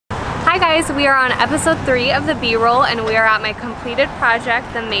Hi guys, we are on episode 3 of the B-roll and we are at my completed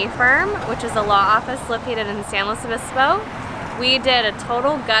project, the May Firm, which is a law office located in San Luis Obispo. We did a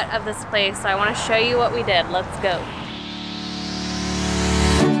total gut of this place, so I want to show you what we did. Let's go.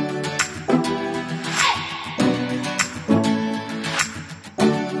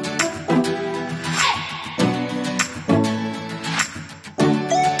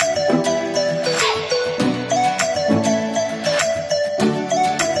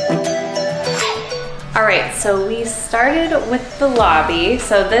 Alright, so we started with the lobby.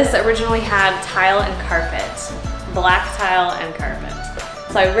 So this originally had tile and carpet, black tile and carpet.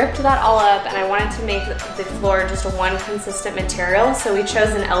 So I ripped that all up and I wanted to make the floor just one consistent material. So we chose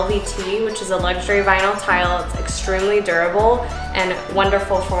an LVT, which is a luxury vinyl tile. It's extremely durable and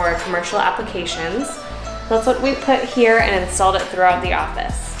wonderful for commercial applications. That's what we put here and installed it throughout the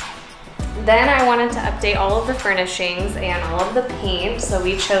office. Then I wanted to update all of the furnishings and all of the paint. So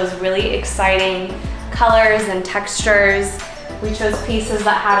we chose really exciting colors and textures. We chose pieces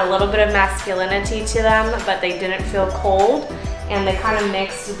that had a little bit of masculinity to them, but they didn't feel cold, and they kind of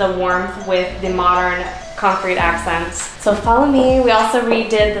mixed the warmth with the modern concrete accents. So follow me. We also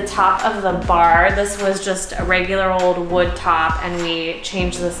redid the top of the bar. This was just a regular old wood top, and we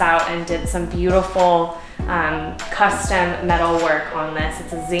changed this out and did some beautiful custom metal work on this.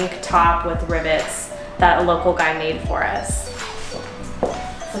 It's a zinc top with rivets that a local guy made for us.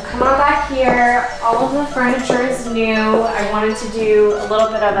 So come on back here. All of the furniture is new. I wanted to do a little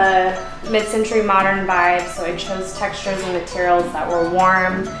bit of a mid-century modern vibe, so I chose textures and materials that were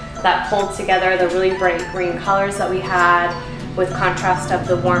warm, that pulled together the really bright green colors that we had with contrast of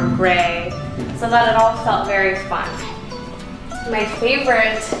the warm gray, so that it all felt very fun. My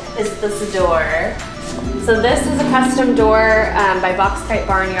favorite is this door. So this is a custom door by Box Kite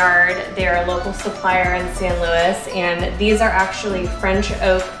Barnyard. They're a local supplier in San Luis, and these are actually French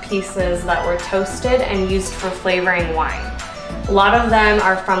oak pieces that were toasted and used for flavoring wine. A lot of them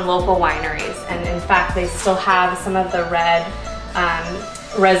are from local wineries, and in fact they still have some of the red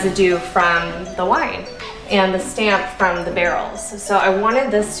residue from the wine and the stamp from the barrels. So I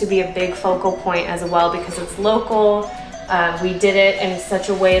wanted this to be a big focal point as well because it's local. We did it in such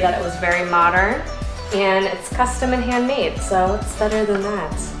a way that it was very modern, and it's custom and handmade, so what's better than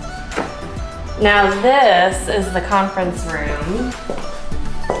that? Now this is the conference room.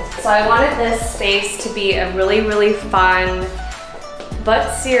 So I wanted this space to be a really fun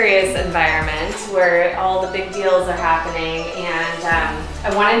but serious environment where all the big deals are happening, and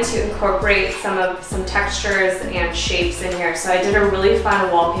I wanted to incorporate some textures and shapes in here. So I did a really fun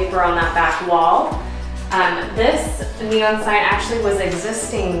wallpaper on that back wall. This neon sign actually was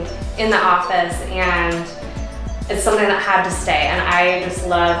existing in the office, and it's something that had to stay, and I just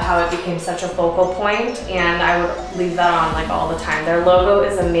love how it became such a focal point, and I would leave that on like all the time. Their logo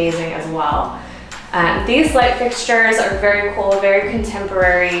is amazing as well. These light fixtures are very cool, very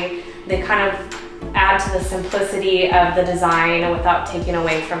contemporary. They kind of add to the simplicity of the design without taking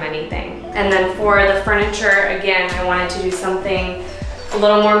away from anything. And then for the furniture, again, I wanted to do something a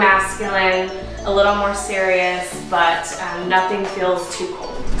little more masculine, a little more serious, but nothing feels too cold.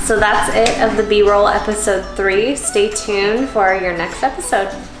 So that's it of the B-roll episode 3. Stay tuned for your next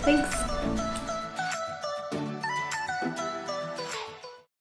episode. Thanks.